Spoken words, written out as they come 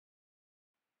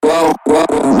Welcome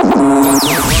to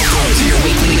your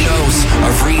weekly dose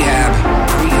of rehab.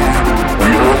 We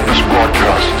hope this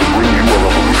broadcast to bring you a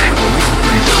revolution.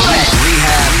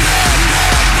 Rehab.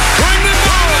 Bring the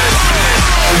noise!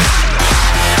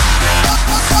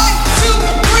 1, 2,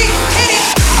 3, hit it!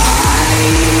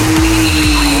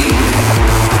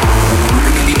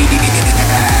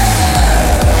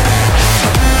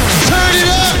 Turn it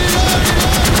up!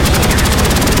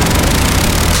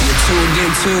 You're tuned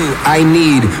into I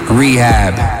Need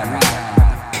Rehab.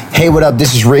 Hey, what up?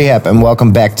 This is Rehab, and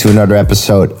welcome back to another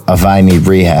episode of I Need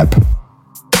Rehab.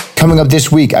 Coming up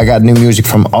this week, I got new music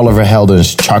from Oliver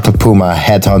Heldens, Chocolate Puma,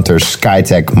 Headhunters,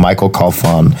 Skytech, Michael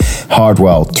Calfan,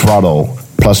 Hardwell, Throttle,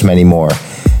 plus many more.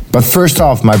 But first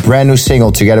off, my brand new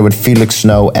single together with Felix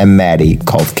Snow and Maddie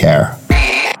called Care.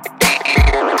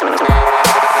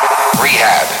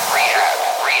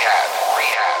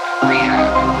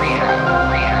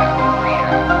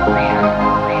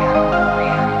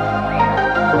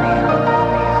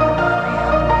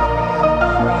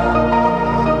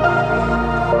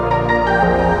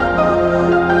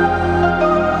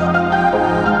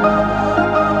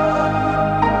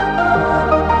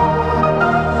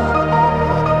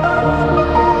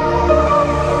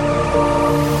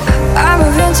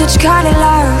 Kind of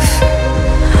love,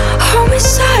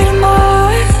 homicide of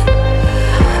mine.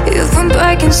 You've been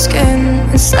breaking skin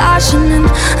and slashing in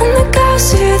the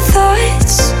ghosts of your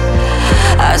thoughts.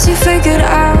 As you figured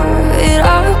out it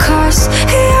all costs,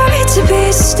 you hate to be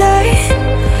a stain.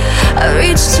 I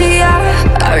reach to you,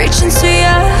 I reach into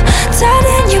you, dead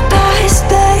in your bodies,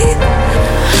 babe.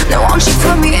 Now won't you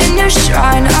put me in your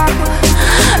shrine? Oh,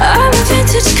 I'm a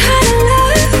vintage kind of love.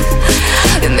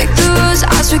 You make the rules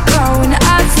as we grow and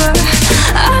ever.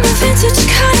 I'm a vintage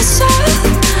kind of soul.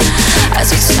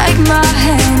 As you take my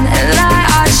hand and light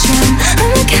our trend, I'm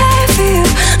the care for you,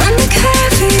 I'm the care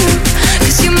for you.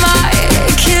 Cause you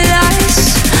might kill us.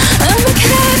 I'm the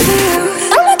care for you,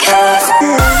 I'm the care for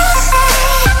you.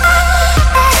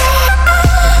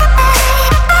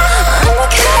 I'm the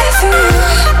care for you.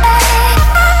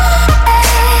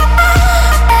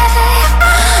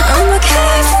 I'm the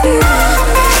care for you.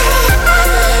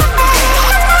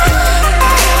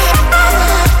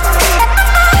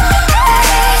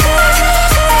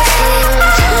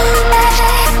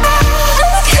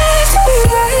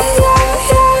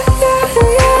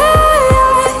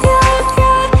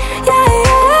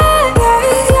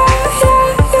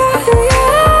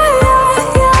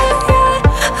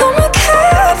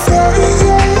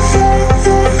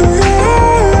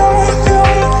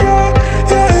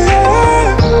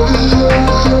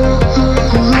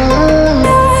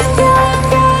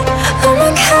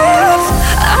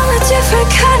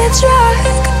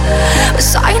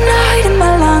 Cyanide in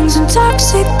my lungs and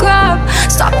toxic grab.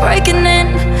 Stop breaking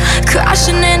in,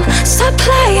 crashing in, stop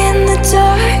playing the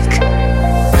dark.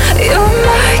 You're a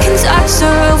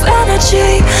merchandiser of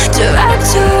energy,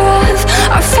 director of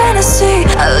our fantasy.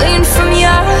 I lean from you,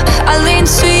 I lean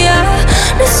to you,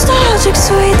 nostalgic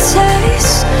sweet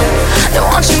taste.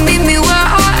 Now won't you meet me where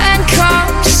our end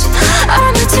comes?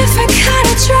 I'm a different kind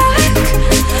of drug.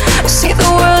 See the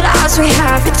world as we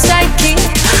have it taking.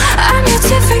 I'm a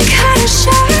different kind of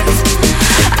chef.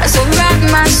 As I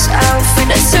wrap myself in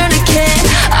a tourniquet,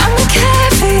 I'm the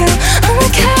care for you, I'm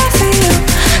the care for you.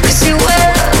 Cause you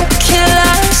will kill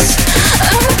us.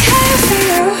 I'm the care for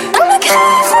you, I'm the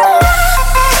care for you.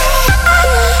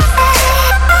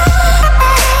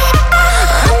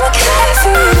 I'm the care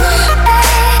for you.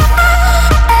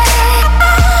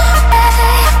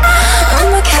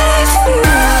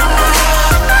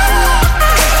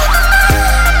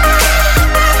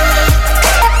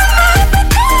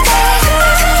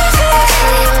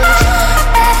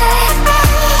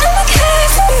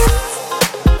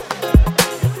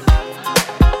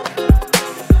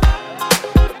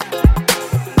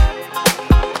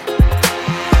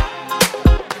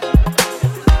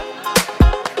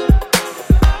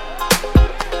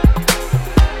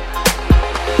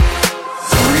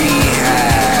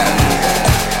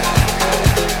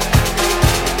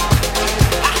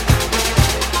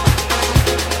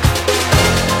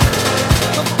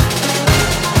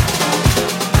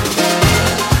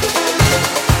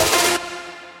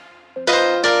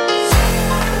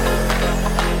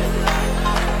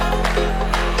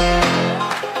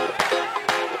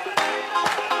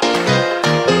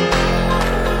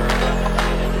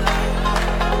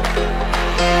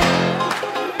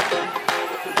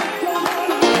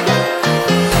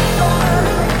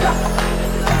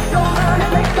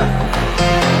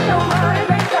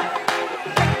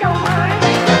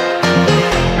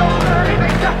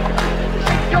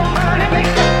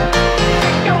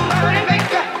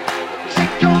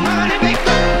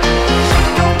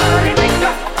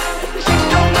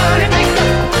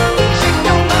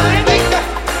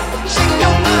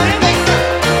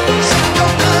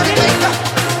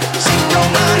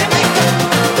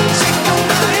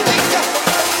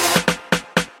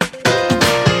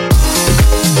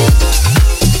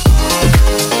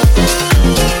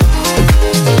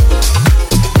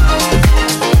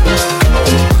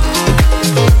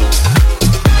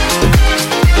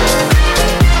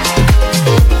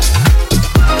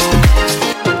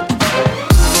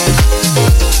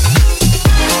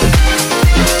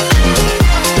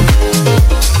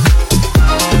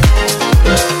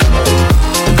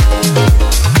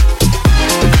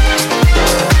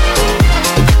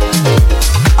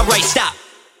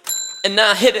 and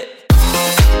now hit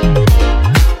it.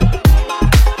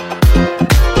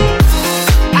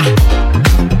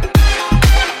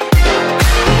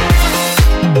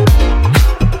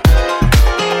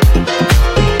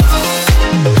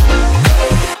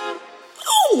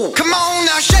 Come on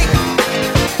now, shake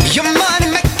your money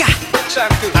maker.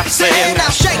 I say now,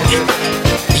 shake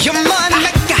your money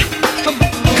maker.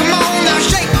 Come on now,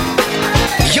 shake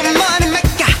your money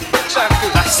maker.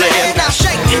 I say now,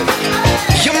 shake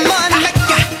your money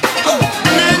maker.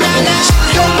 Na na na,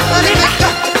 your money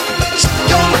maker,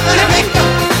 your money maker,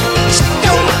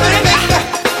 your money maker,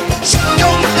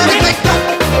 your money maker,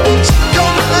 your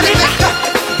money maker,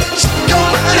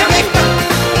 your money maker,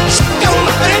 your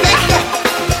money maker.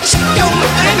 Your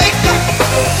money maker,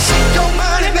 your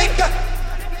money maker.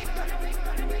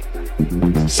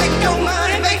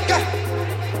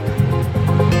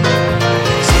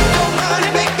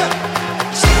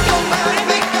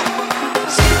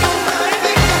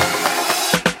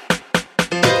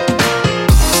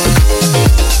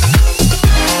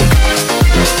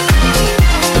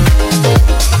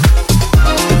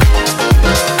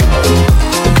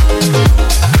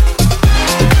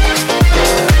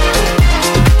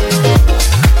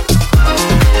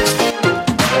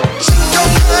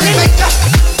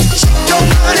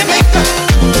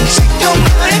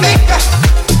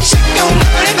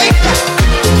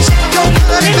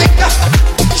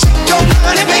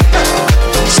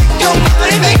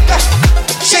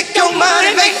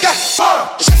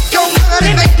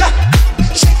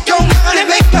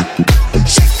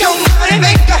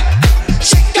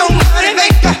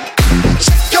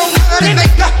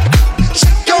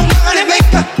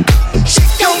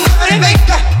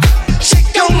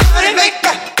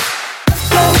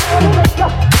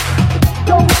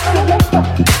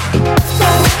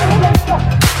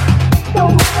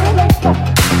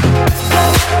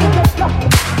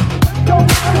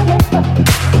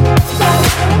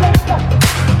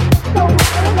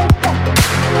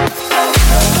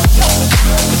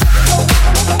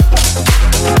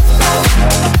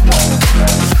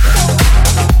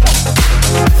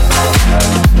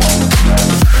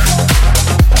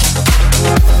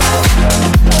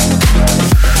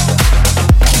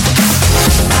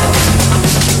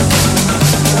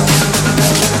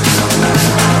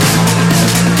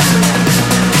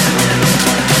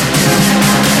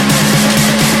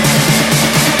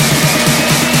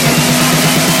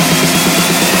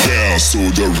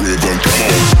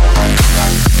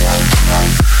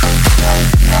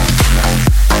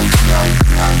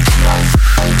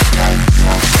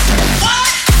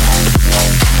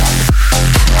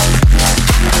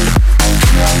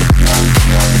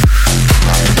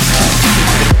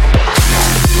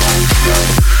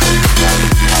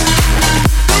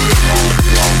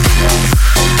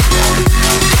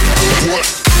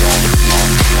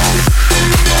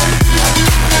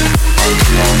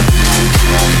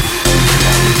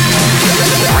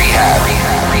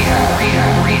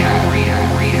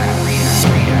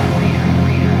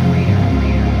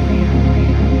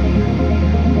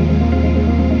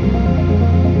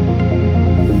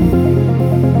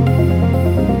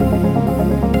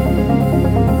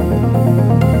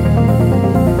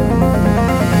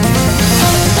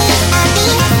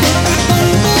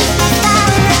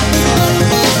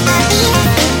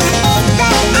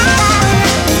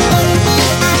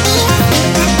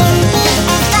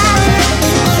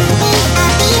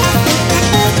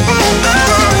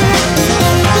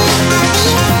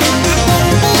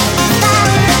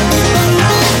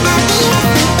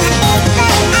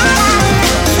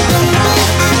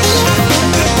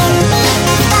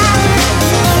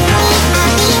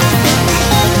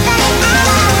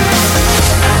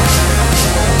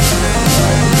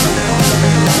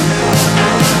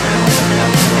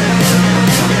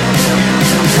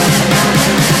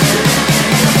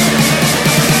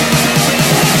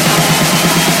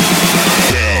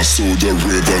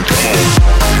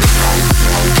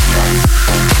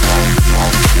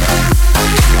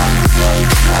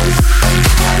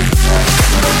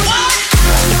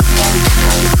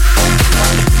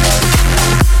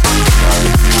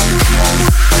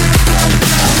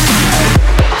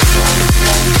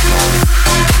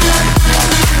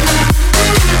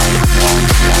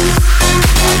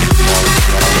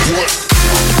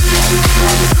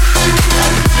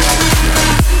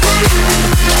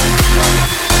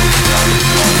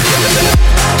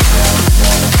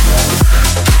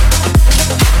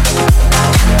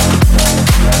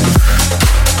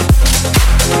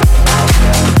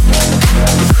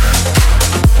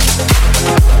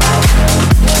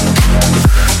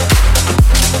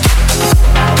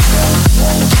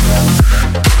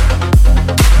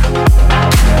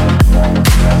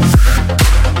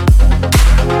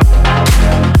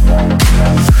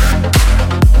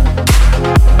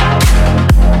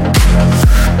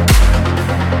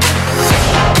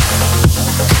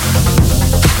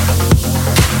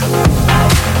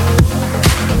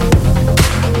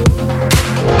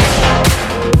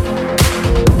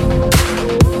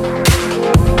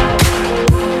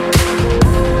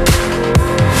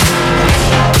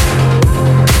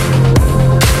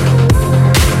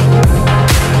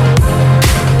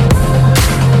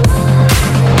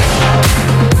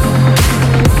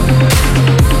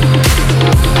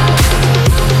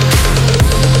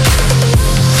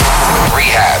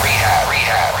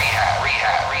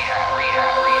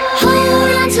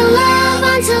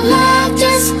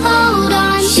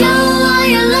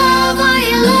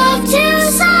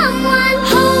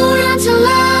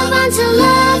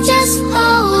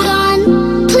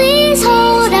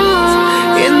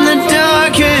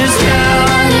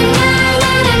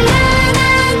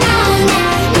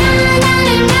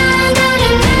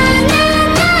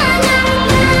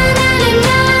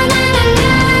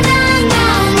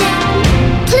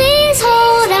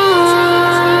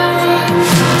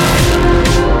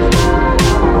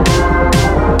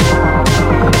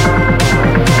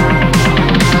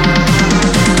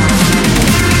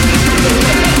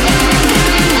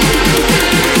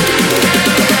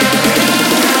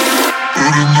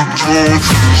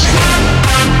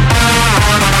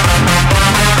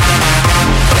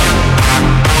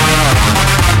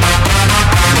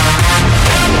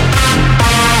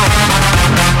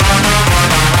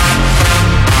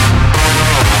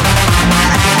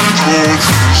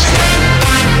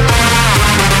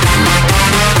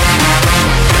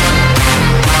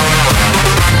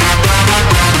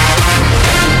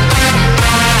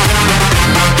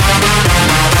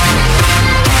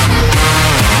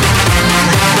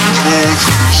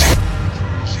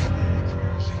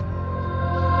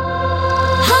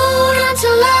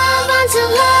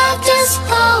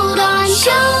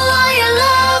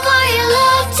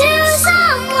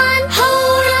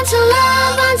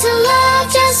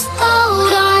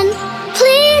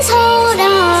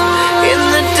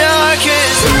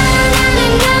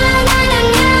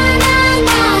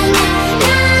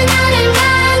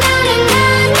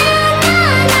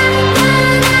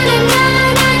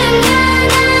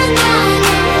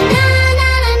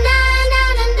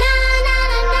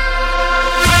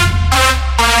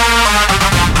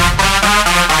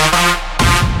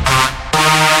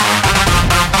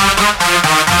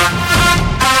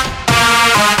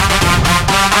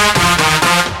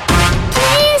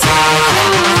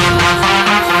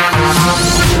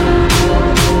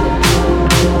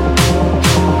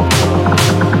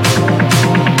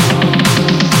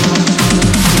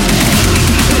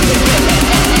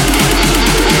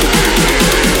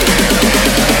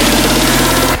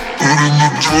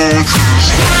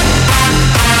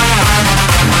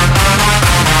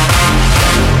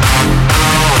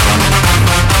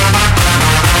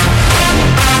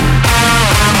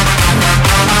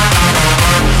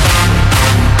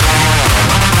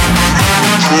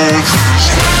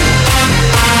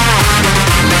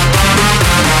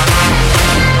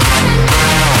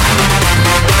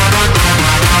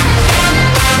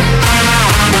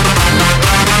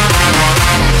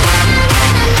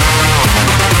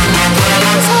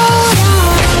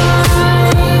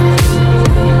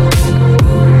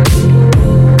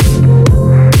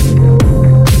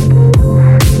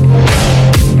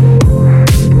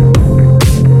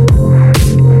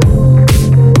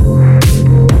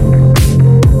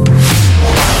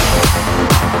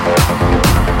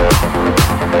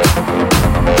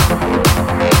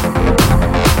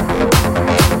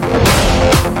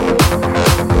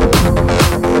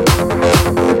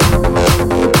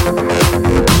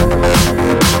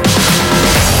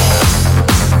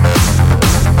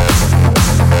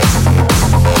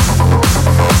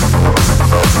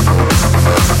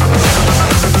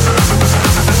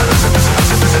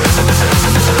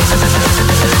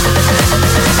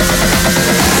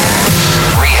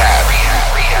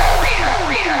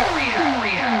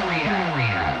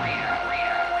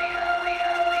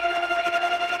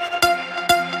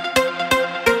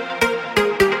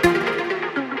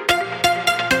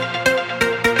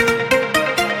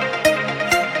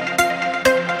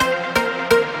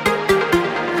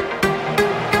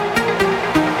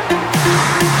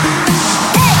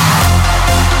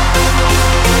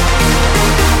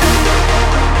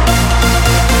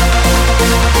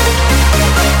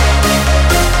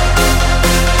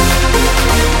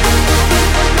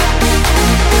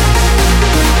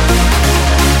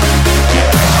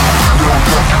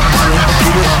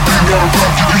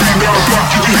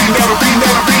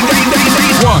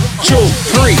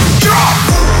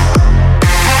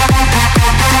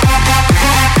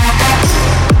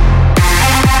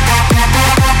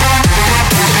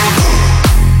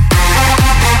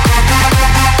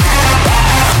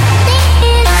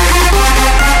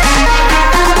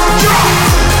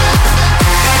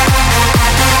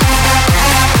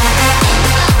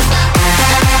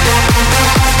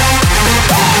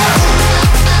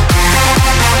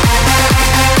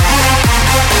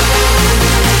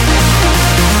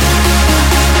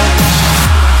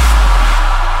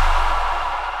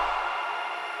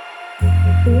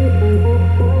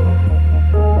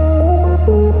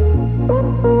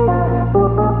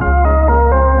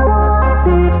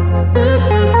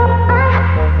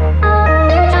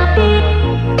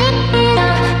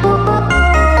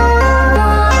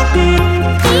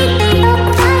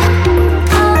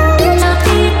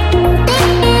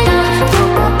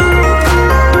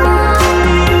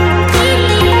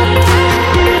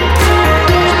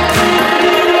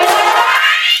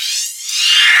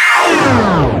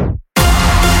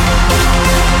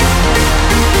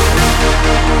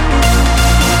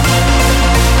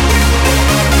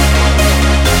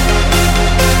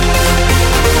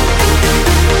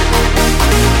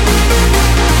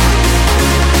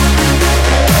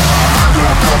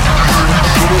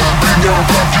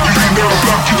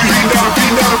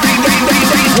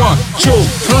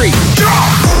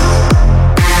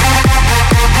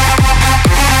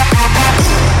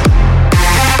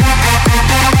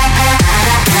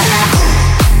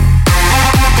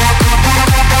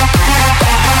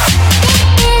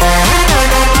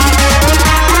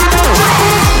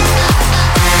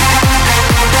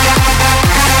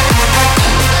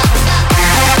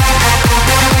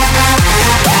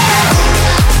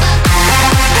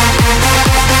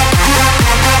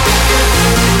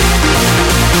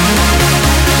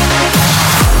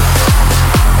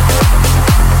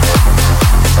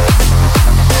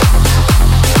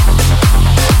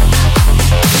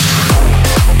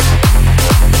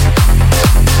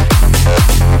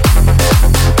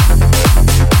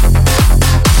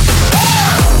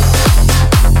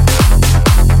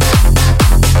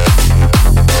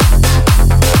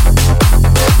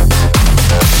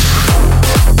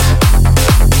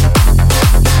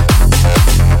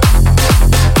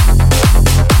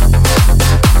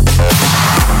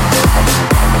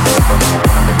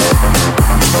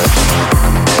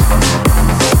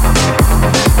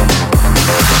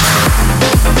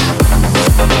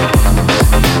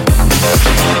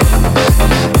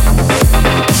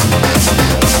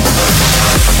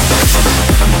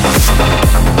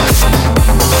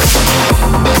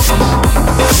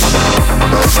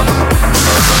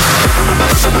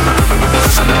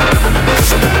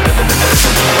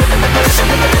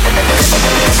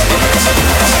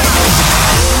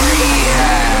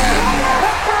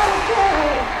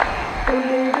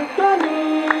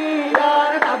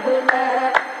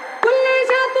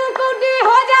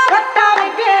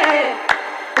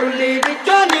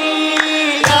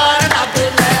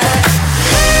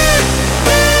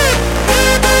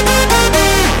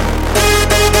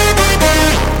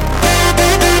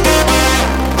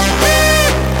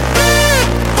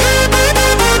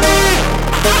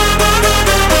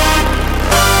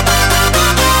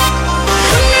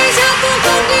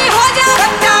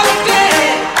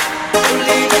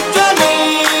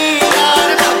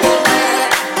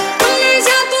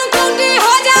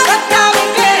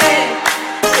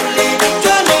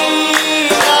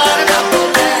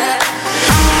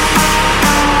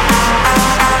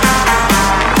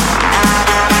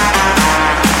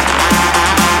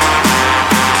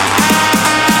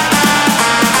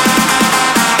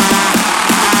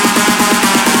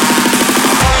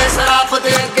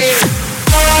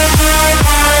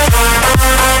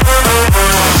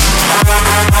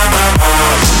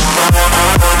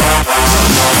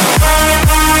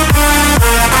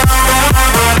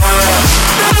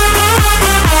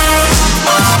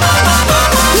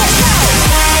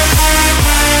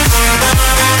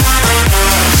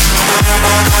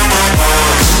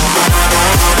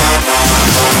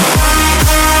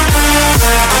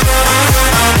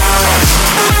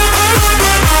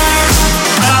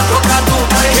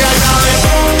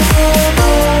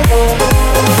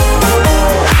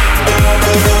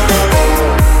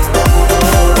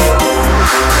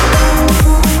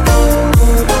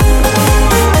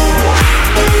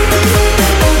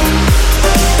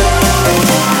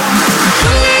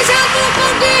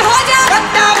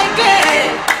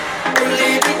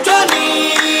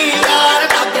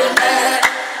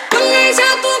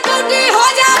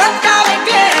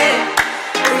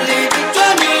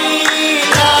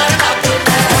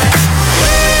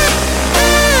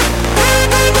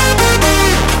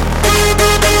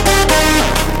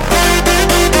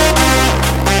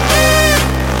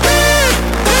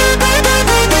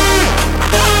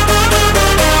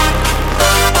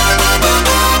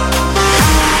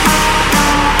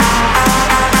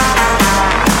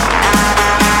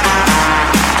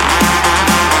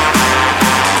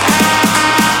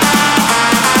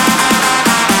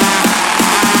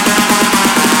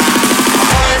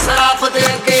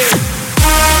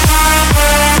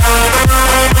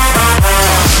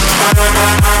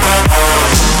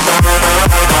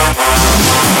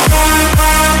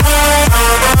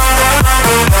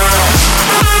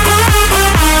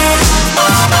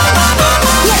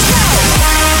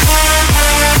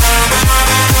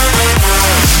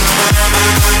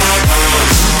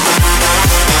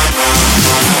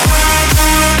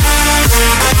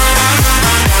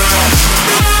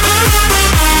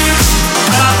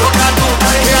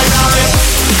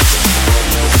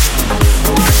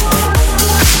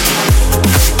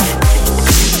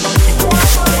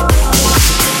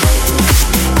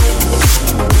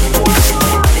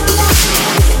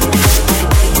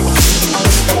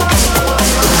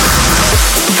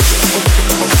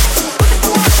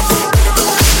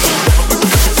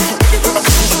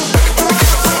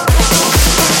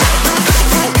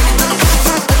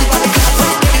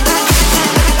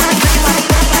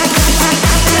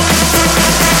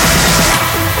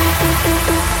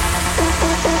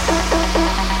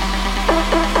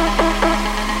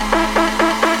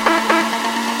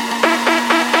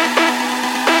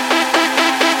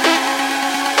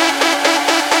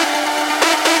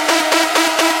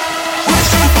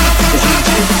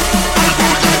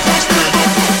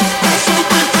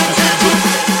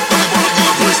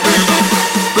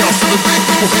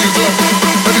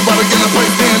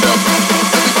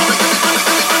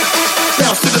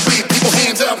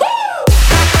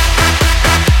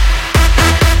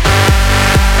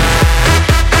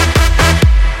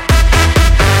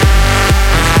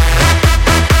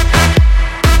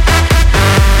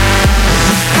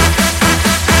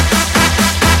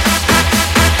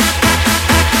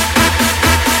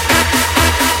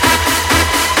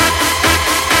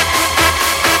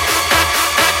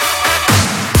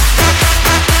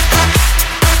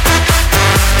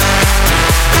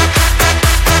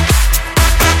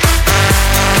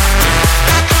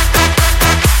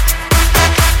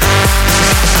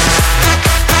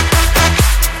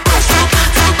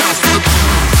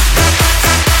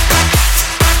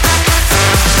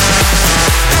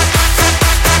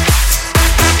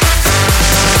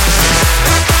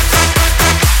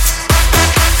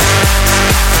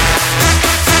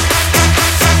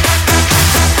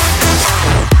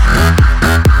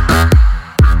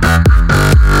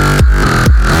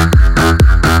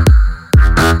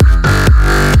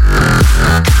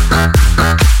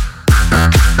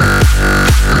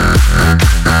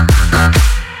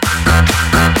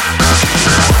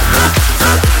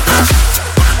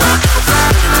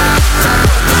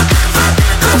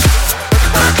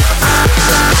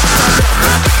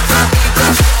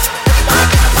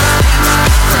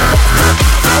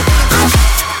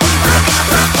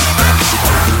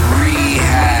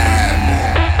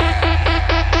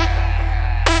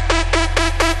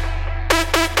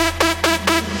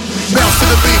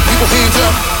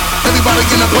 Everybody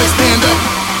in the place stand up.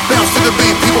 Bounce to the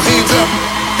beat, people hands up.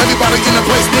 Everybody in the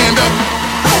place stand up.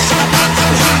 Bounce to the beat,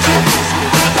 people hands up.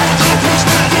 Everybody in the place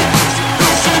stand up.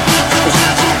 Bounce to the beat, people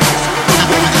hands up.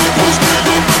 Everybody in the place stand up.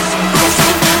 Bounce to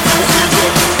the beat, people hands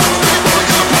up. Everybody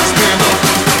in the place stand up.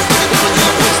 Everybody in the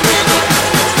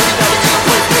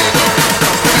place stand up.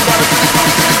 Everybody in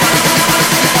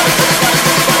the place stand up.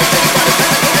 Everybody.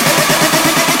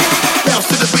 Bounce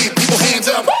to the beat, people hands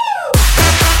up.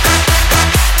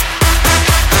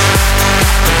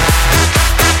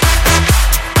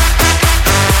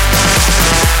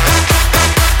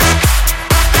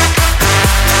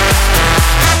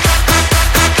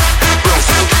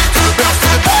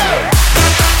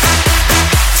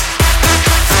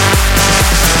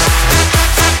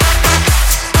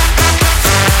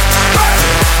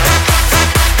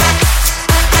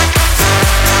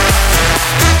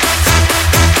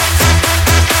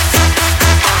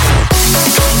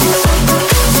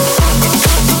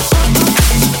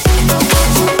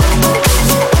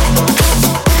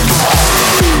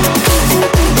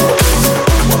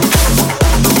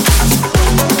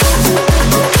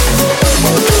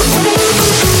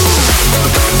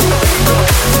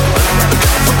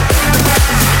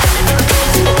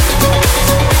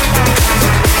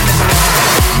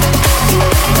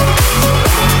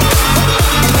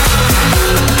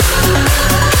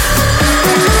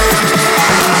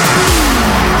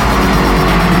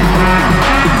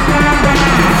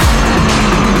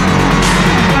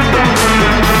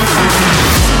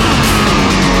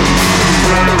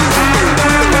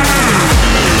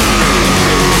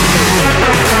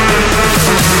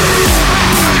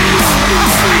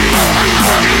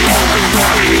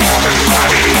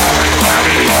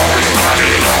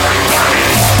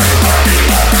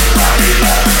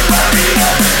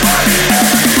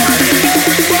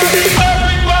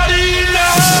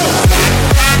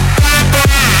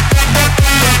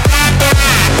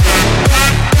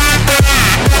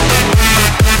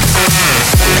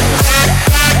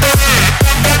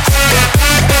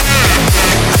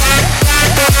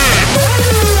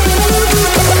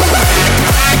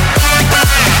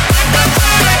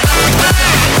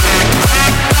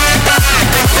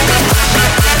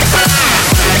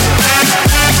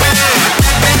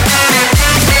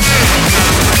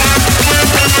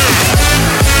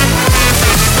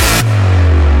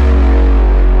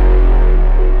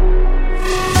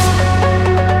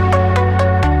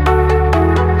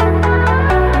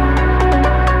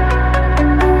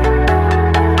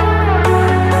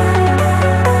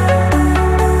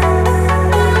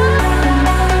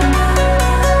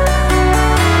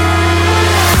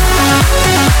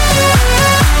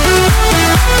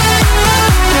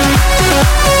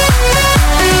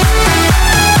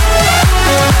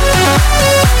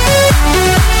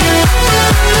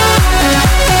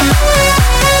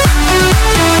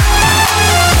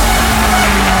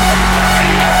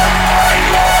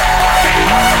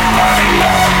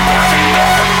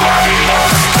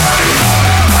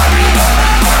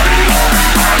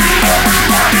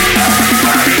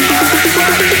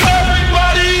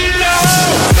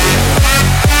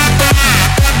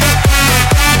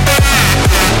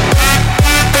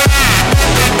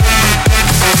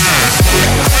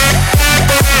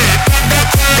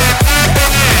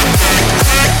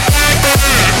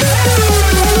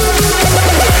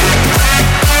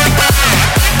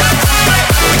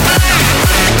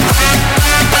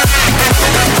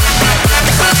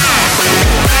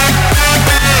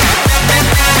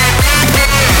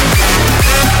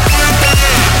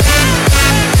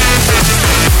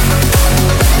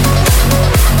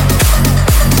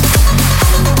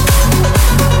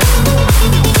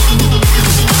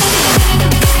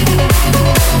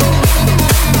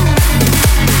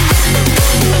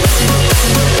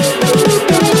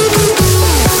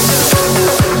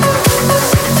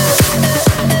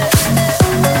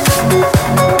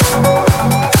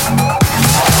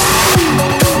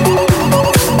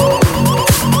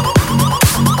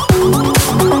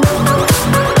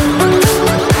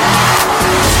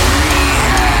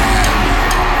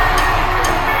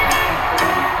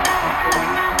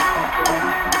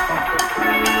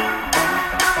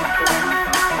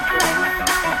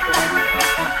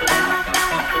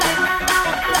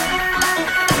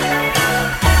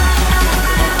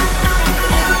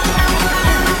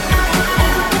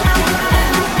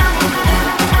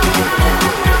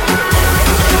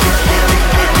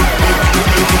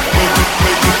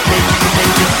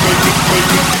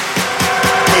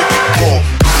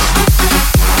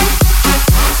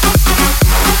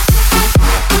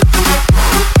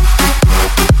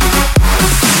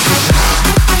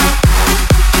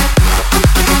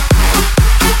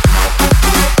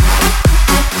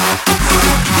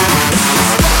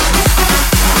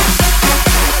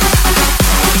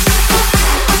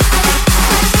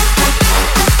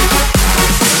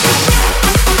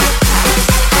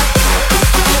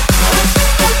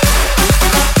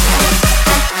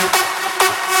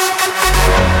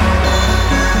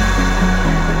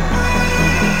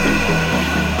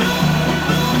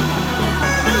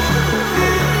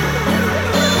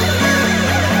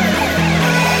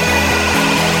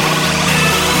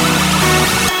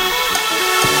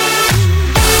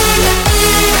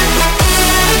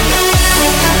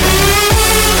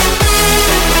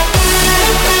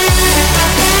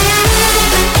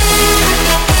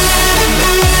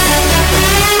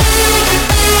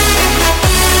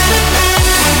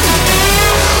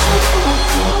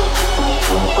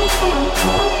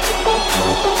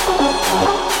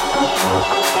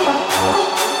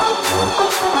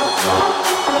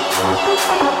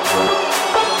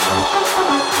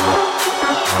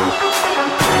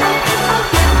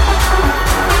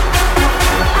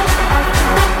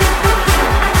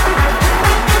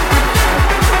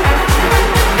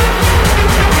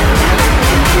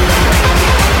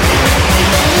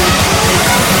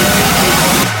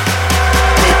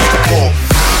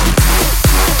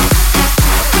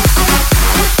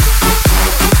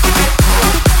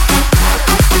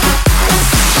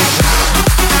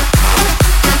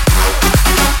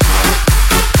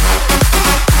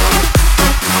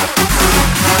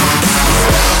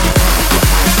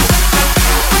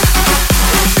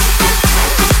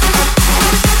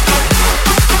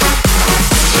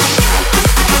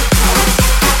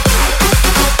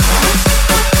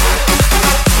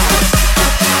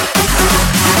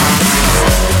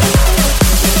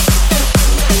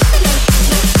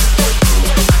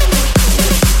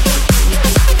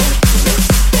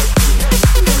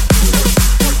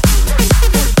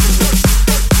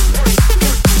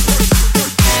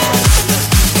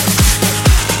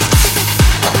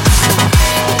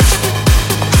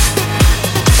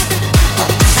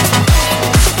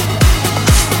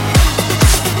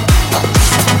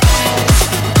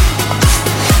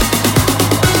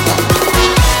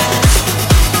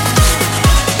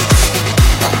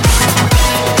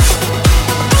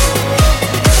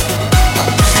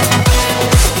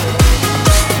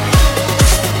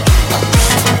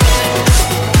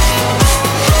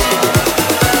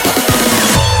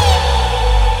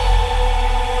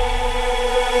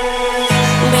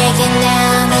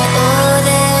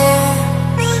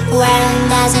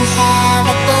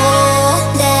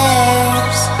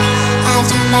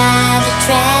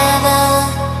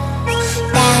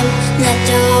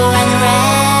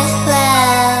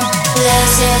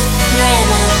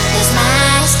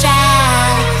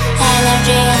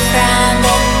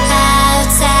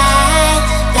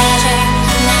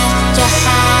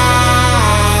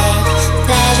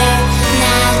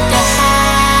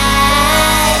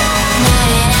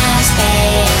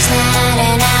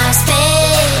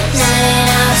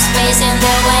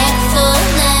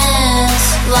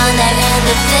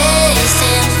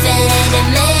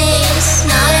 infinity maze.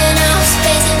 Not enough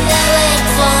space in the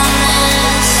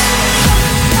wakefulness.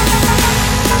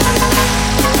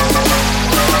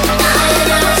 Not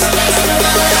enough space in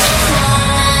the wakefulness.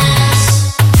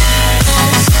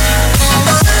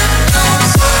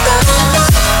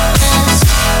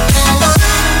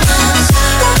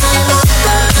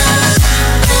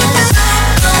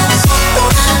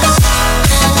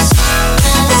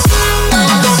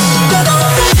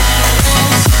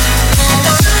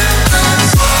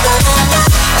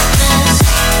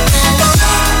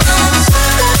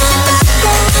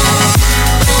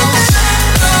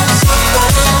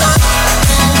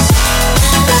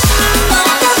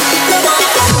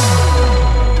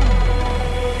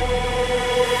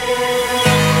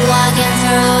 Walking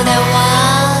through the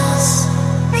walls,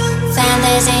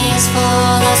 fantasies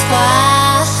full of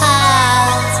squalls.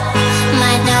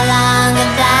 Might no longer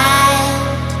blind,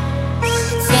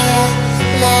 fear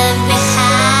left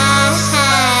behind.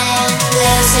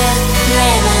 Lucid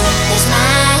dreaming is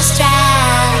my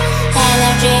stride.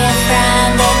 Energy from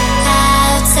the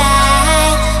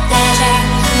outside. Pleasure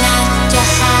not to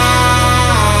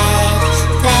hide.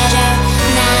 Pleasure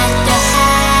not to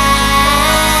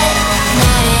hide.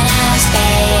 Not enough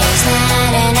space,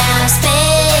 not enough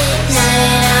space, not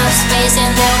enough space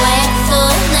in the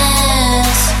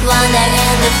wakefulness. Wander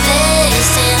in the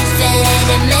face,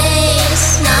 infinity maze.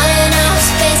 Not enough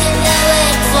space in the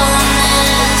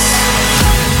wakefulness.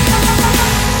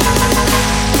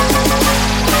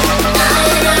 Not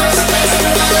enough space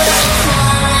in the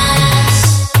wakefulness.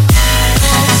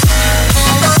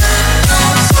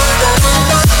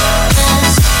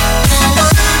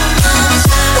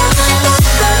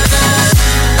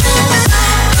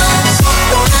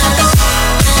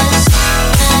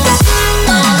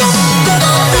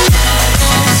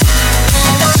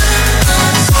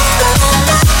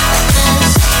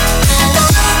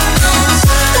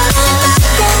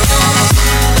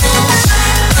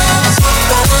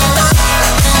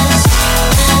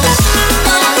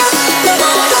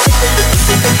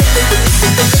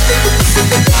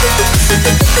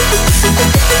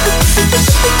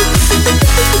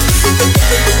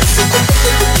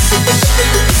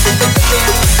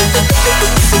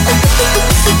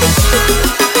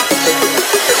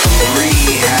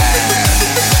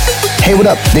 Hey, what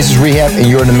up? This is Rehab, and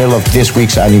you're in the middle of this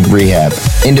week's I Need Rehab.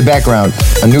 In the background,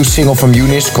 a new single from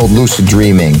Eunice called Lucid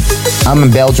Dreaming. I'm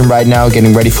in Belgium right now,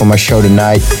 getting ready for my show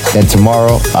tonight. Then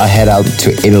tomorrow, I'll head out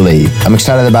to Italy. I'm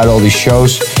excited about all these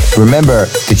shows. Remember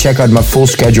to check out my full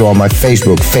schedule on my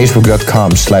Facebook,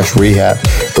 facebook.com/rehab,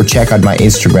 or check out my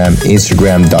Instagram,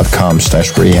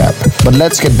 instagram.com/rehab. But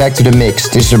let's get back to the mix.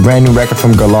 This is a brand new record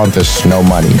from Galantis, No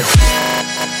Money.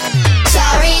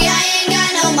 Sorry, I ain't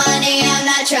got no money. I'm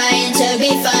not trying to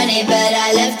be funny, but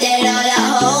I left it all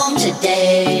at home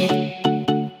today.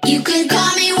 You can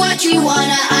call me what you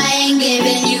wanna. I ain't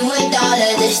giving you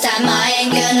 $1 this time. I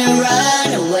ain't gonna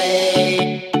run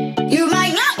away. You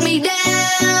might knock me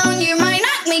down, you might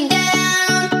knock me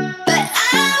down, but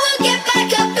I will get back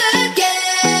up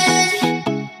again.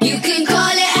 You can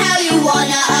call it how you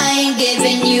wanna. I ain't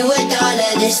giving you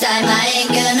 $1 this time. I ain't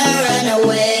gonna run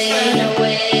away.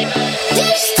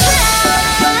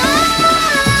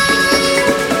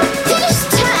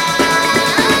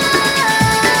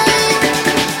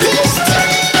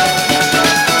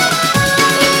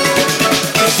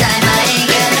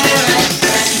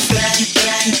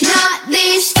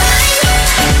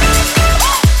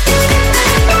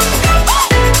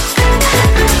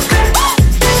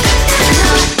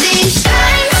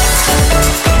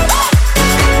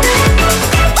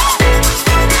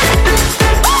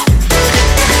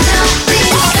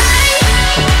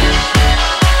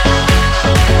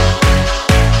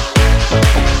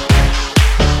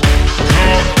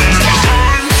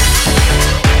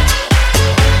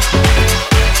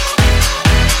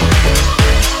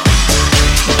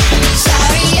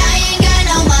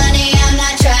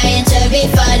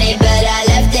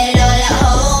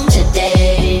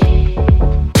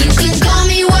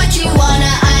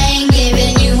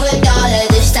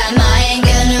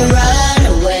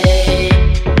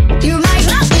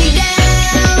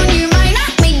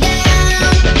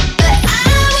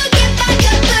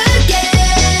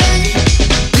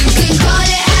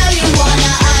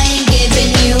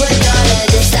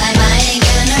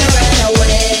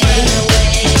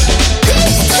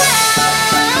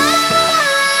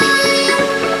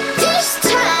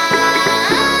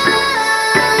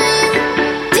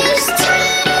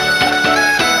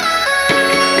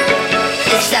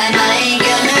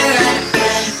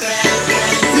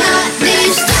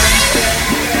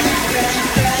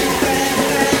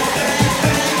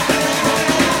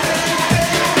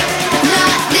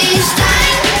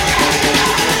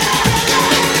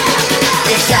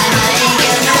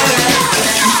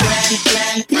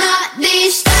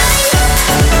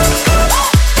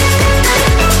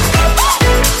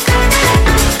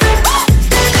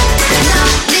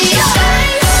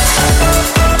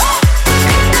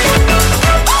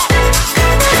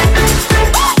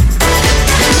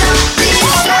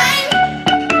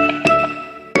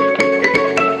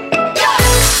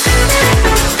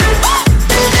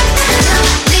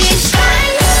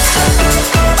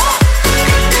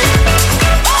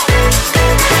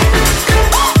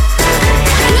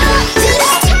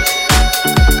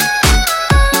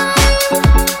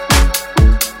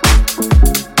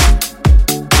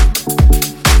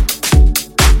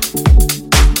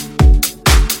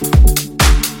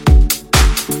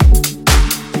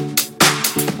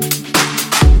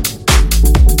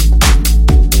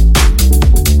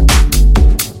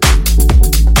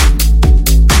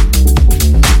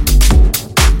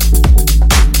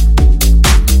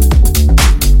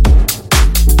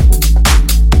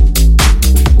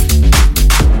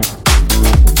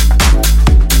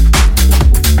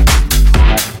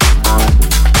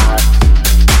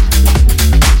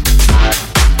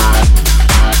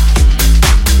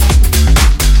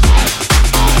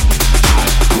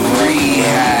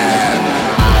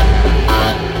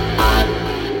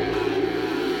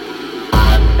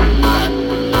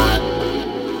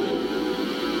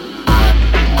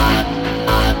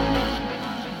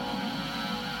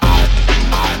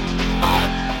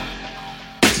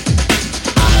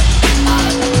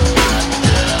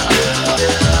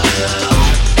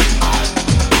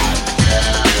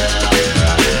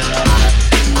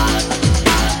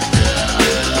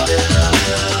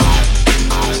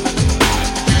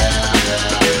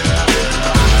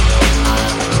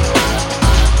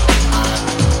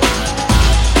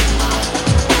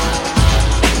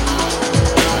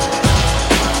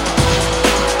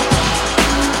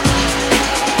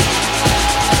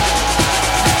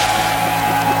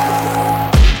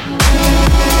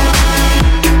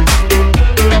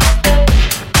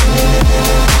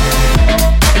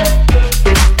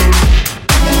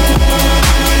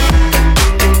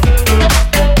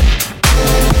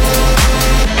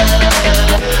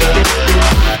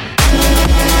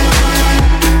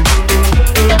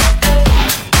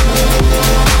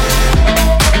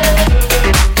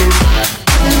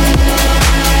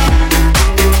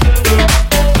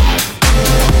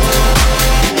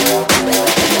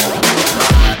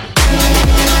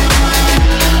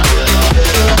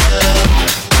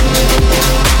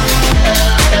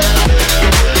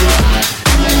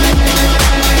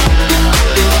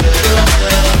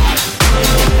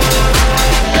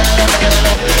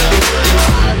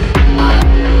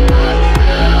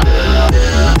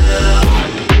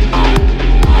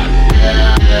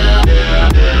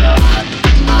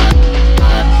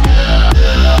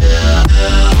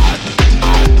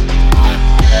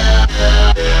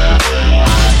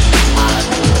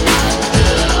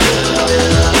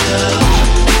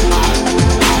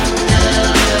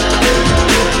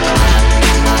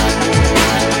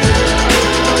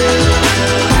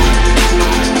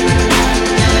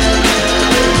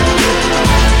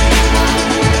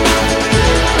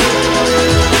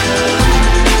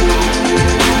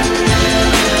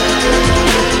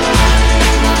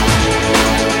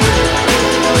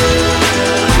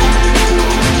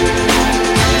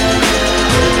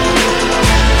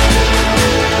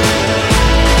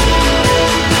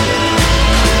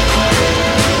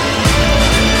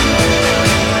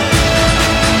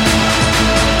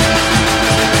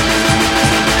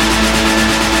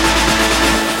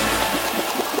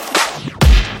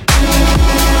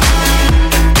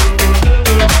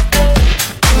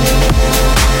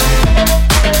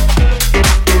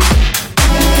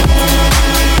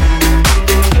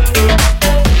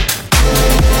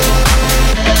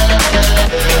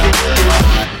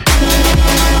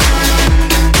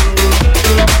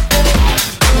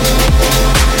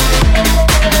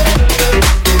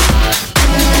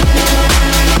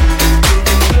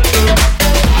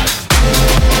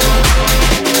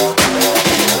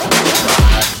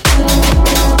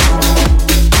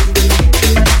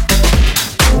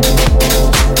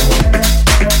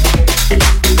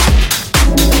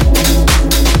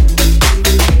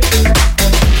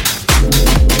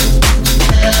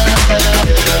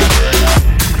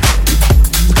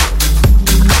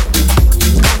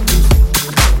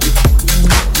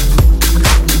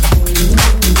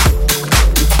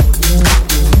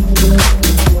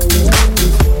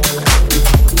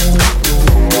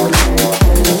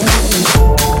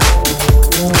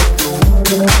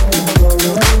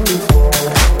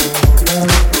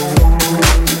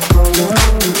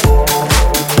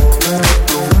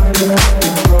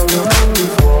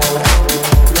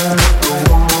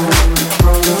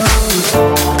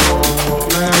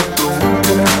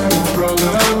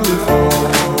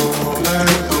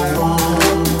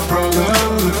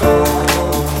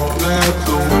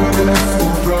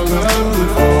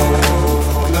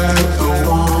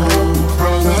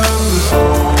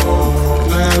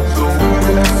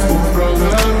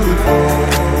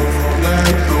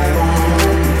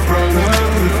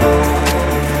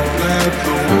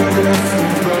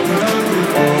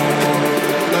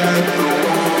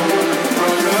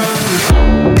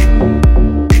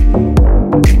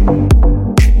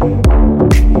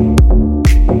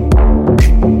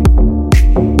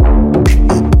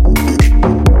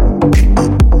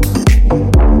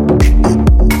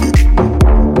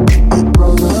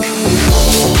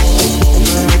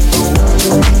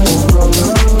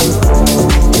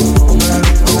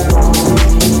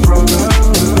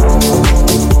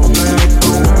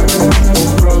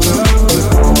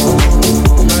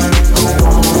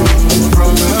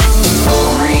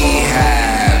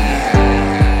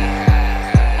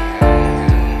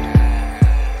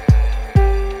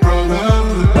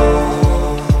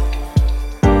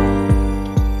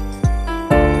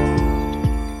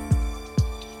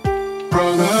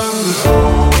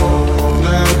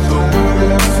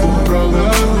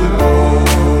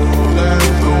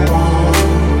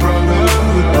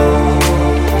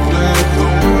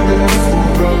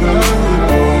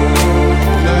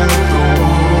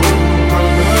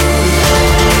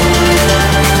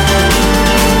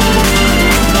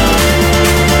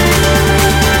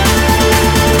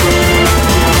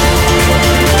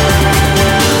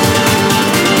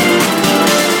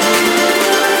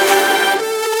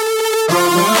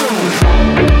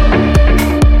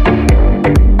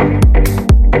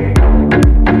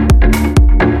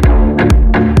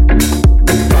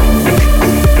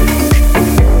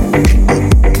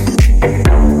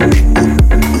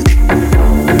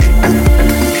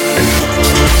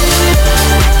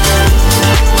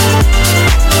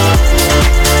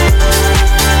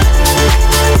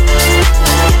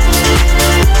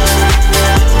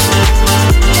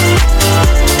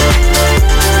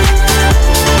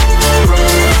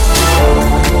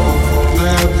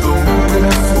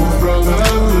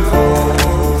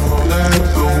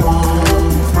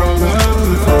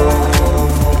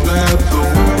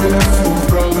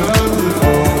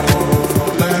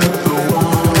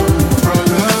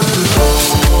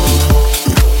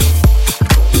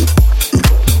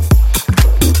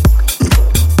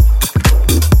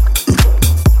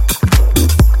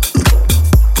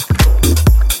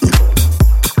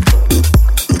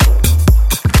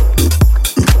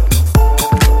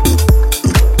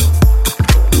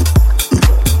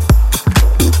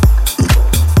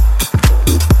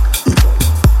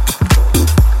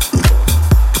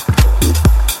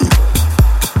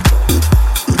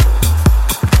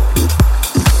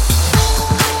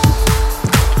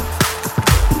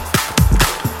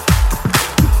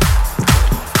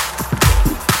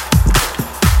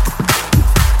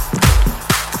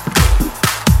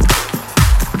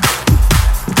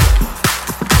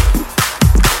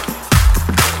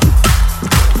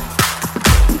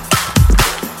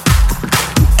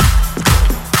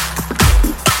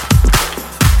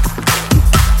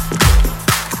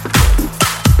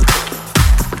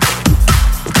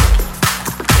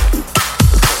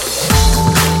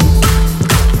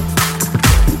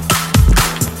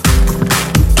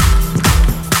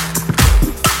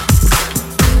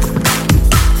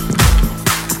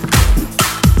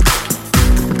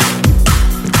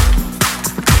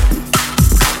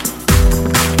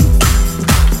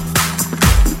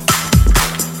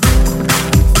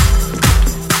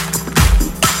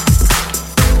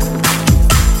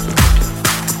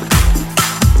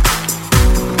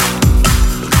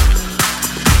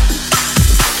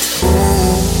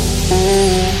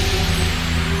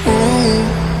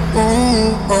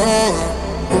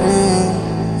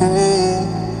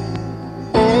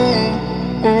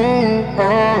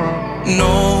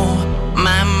 No,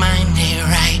 my mind ain't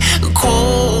right.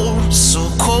 Cold, so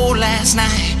cold last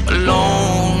night.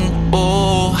 Alone,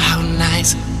 oh, how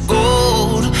nice.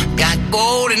 Gold, got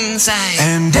gold inside.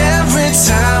 And every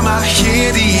time I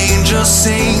hear the angels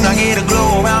sing, I get a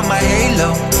glow around my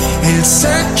halo. It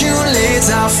circulates,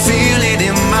 I feel it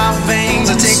in my veins.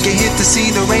 I take a hit to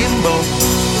see the rainbow.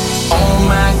 Oh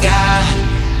my God,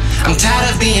 I'm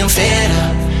tired of being fed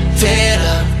up, fed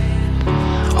up.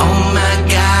 Oh my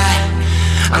God,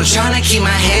 I'm trying to keep my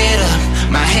head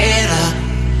up, my head up.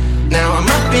 Now I'm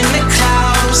up in the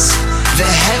clouds, the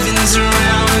heavens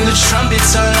around, the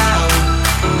trumpets are loud.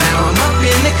 Now I'm up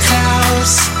in the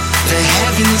clouds, the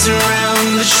heavens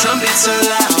around, the trumpets are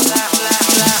loud, loud,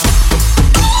 loud, loud.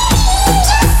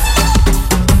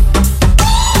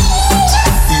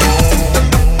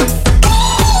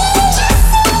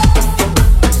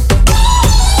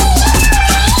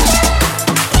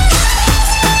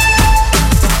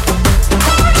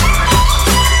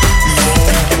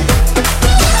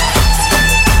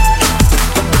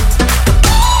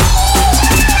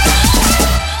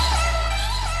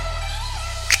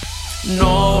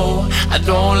 No, I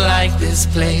don't like this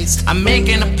place. I'm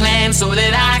making a plan so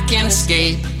that I can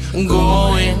escape.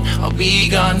 Going, I'll be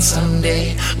gone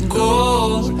someday.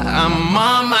 Go, I'm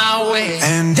on my way.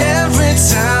 And every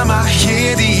time I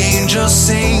hear the angels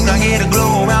sing, I get a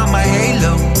glow around my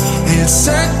halo. It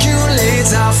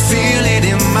circulates, I feel it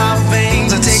in my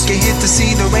veins. I take a hit to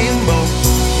see the rainbow.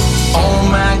 Oh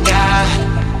my God,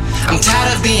 I'm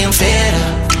tired of being fed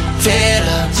up, fed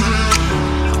up.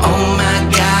 Oh my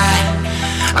God,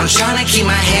 I'm trying to keep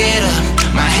my head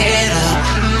up, my head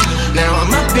up. Now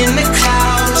I'm up in the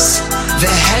clouds, the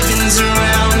heavens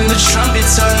around, the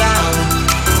trumpets are loud.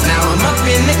 Now I'm up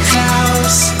in the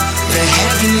clouds, the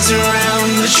heavens around,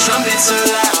 the trumpets are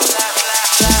loud.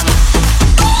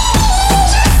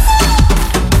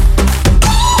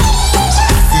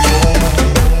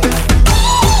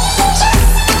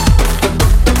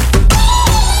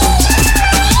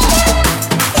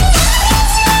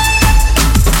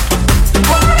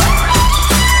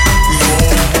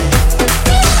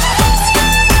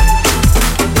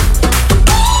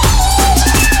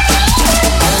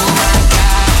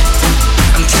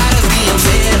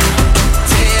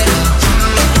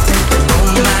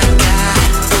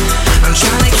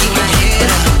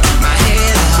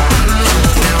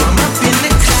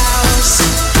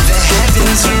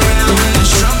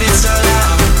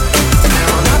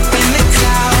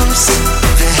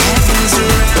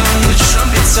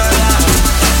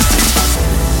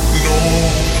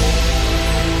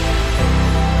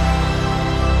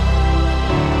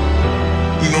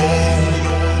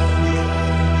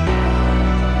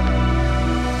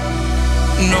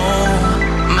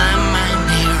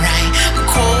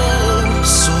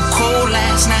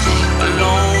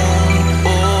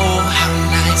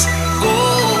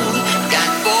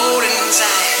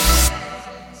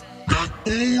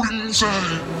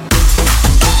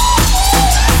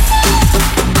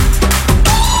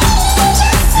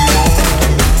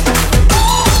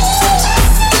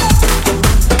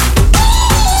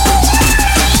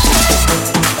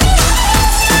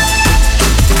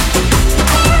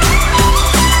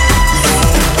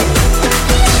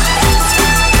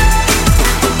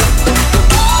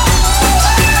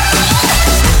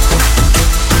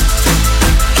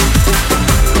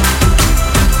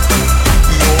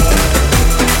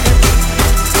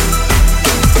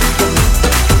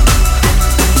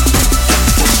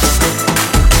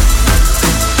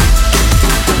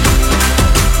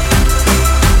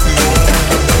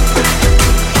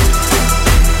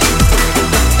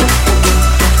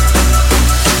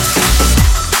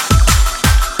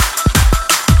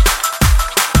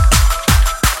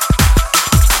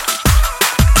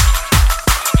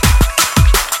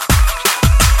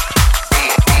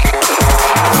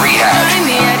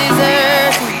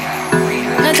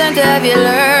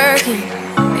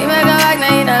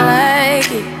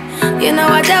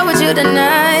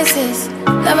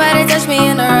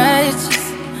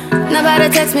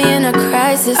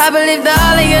 I believe that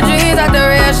all of your dreams are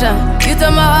duration. You took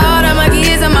my heart, all my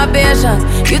keys and my patience.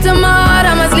 You took my heart,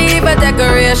 I must leave a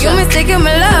decoration. You mistaken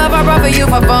my love, I brought for you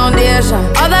for foundation.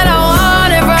 All that I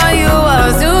wanted from you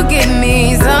was to give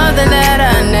me something that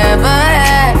I never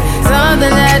had,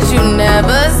 something that you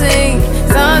never seen,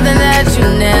 something that you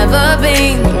never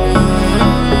been.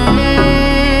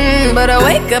 But I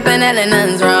wake up and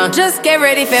nothing's wrong. Just get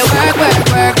ready for work, work,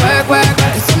 work, work, work,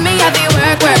 work. You see me, I be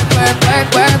work, work, work, work,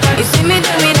 work, work. You see me do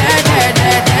me dirt, dirt,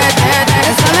 dirt, dirt, dirt, dirt.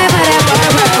 It's only for that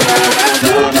work, work, work,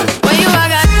 work, work. When you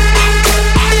walk out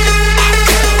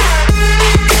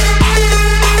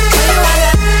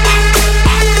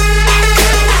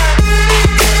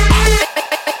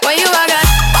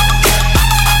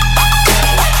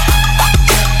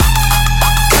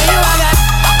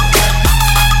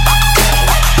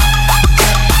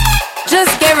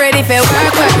ready for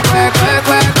work, work, work, work,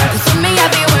 work. You see me, I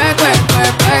be work, work, work,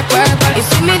 work, work, work. You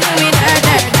see me do me dirt,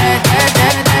 dirt, dirt, dirt,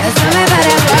 dirt, dirt. Tell me about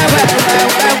that work,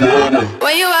 work, work, work, work.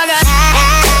 Where you I got?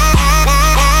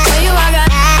 Where you I got?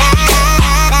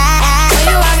 Where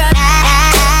you I got?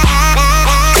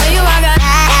 Where you I got?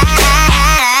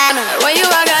 Where you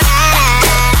I got?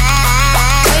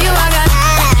 Where you I got?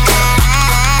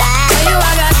 Where you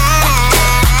I got?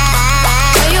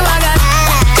 Where you I got?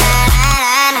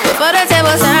 Before the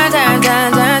table turn, turn,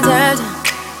 turn, turn, turn.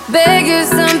 Beg you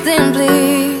something,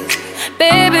 please.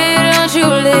 Baby, don't you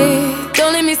leave.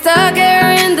 Don't leave me stuck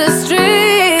here in the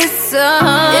streets. If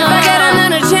I get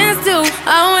another chance to,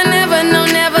 I would never, no,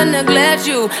 never neglect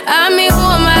you. I mean, who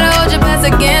am I to hold your past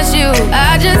against you?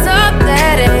 I just hope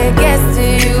that it gets to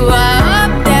you. I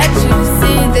hope that you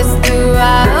see this through.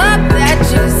 I hope that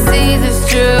you see this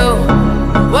true.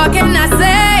 What can I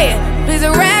say? Please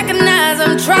recognize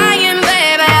I'm trying,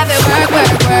 baby. I have to work,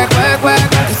 work, work, work, work.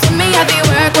 You see me, I be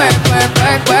work, work, work,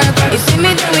 work, work, work. You see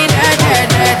me do me dirt, dirt,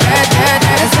 dirt, dirt, dirt,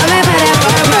 dirt. Tell me about that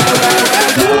work, work,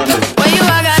 work, work. Where you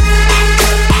I got?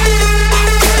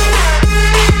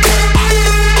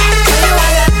 Where you I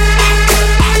got?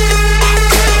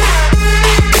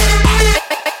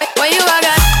 Where you I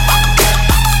got?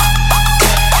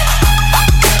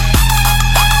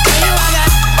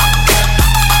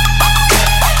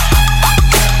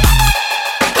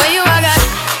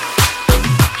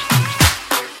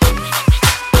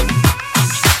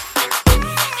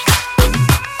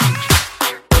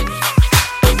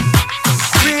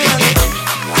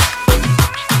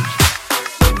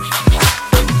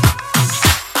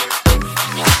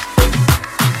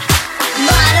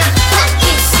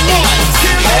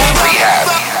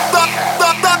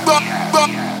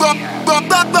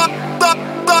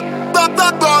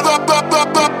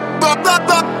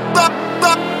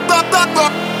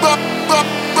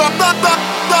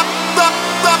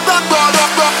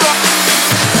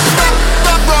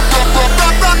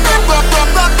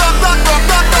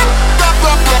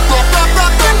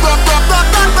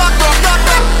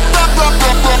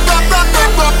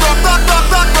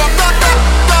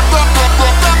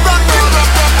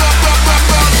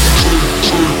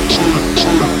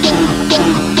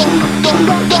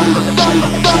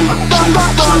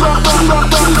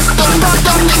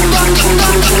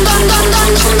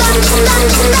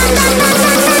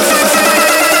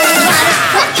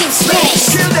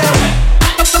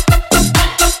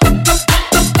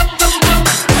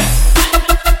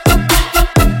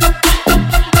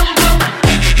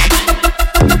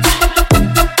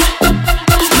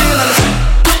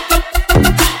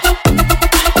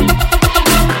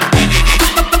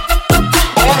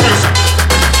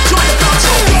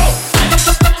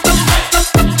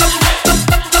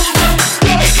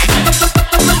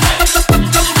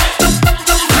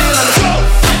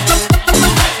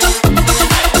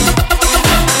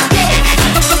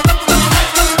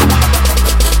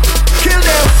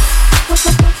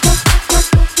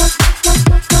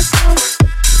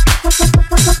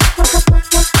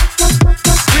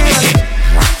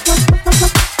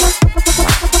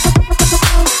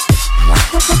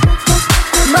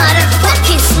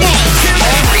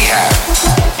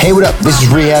 Hey, what up? This is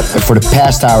Rehab, and for the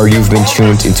past hour, you've been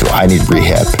tuned into I Need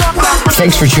Rehab.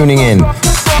 Thanks for tuning in.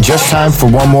 Just time for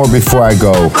one more before I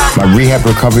go. My Rehab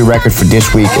recovery record for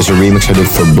this week is a remix I did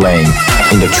for Blame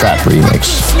in the Trap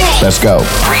remix. Let's go.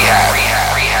 Rehab.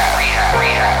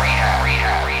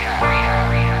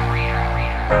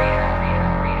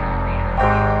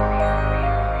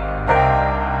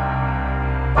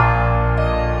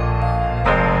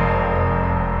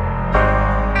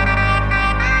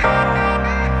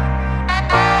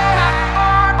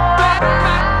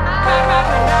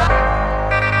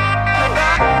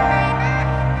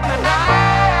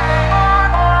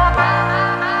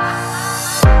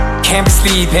 Can't be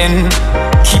sleeping,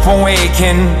 keep on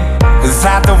waking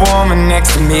without the woman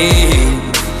next to me.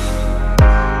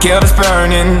 Guilt is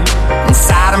burning,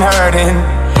 inside I'm hurting.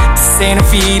 This ain't a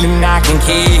feeling I can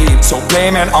keep. So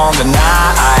blame it on the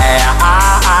night.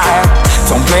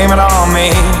 Don't blame it on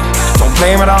me. Don't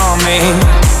blame it on me.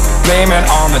 Blame it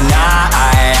on the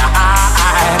night.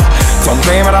 Don't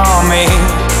blame it on me.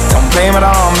 Don't blame it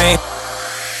on me.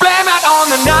 Blame it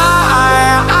on the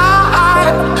night.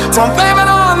 Don't blame it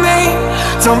on me.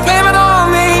 Don't blame it on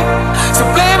me. So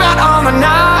blame it on the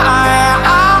night.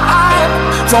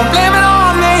 Don't blame it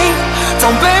on me.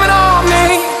 Don't blame it on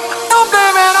me. Don't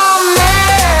blame it on me.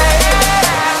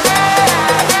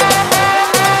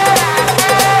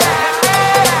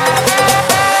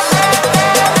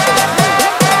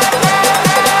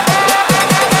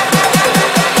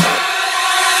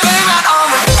 Blame it on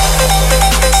me.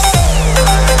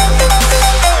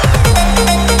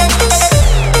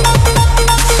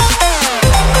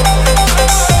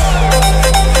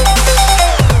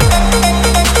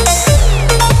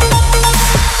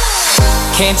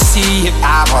 Can't you see it?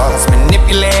 I was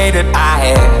manipulated. I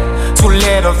had too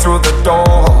little through the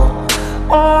door.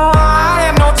 Oh, I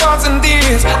had no choice in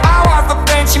this. I was the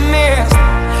thing she missed.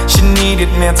 She needed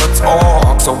mental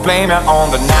talk, so blame it on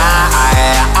the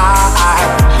night.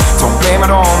 Don't blame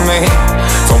it on me.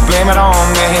 Don't blame it on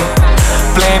me.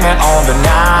 Blame it on the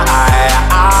night.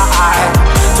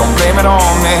 Don't blame it on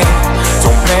me.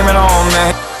 Don't blame it on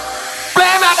me.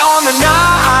 Blame it on the night.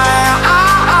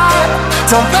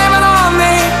 Don't blame it on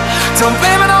me. Don't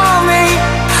blame it on me.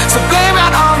 So blame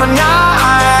it on the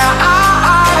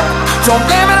night. Don't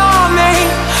blame it on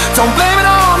me. Don't blame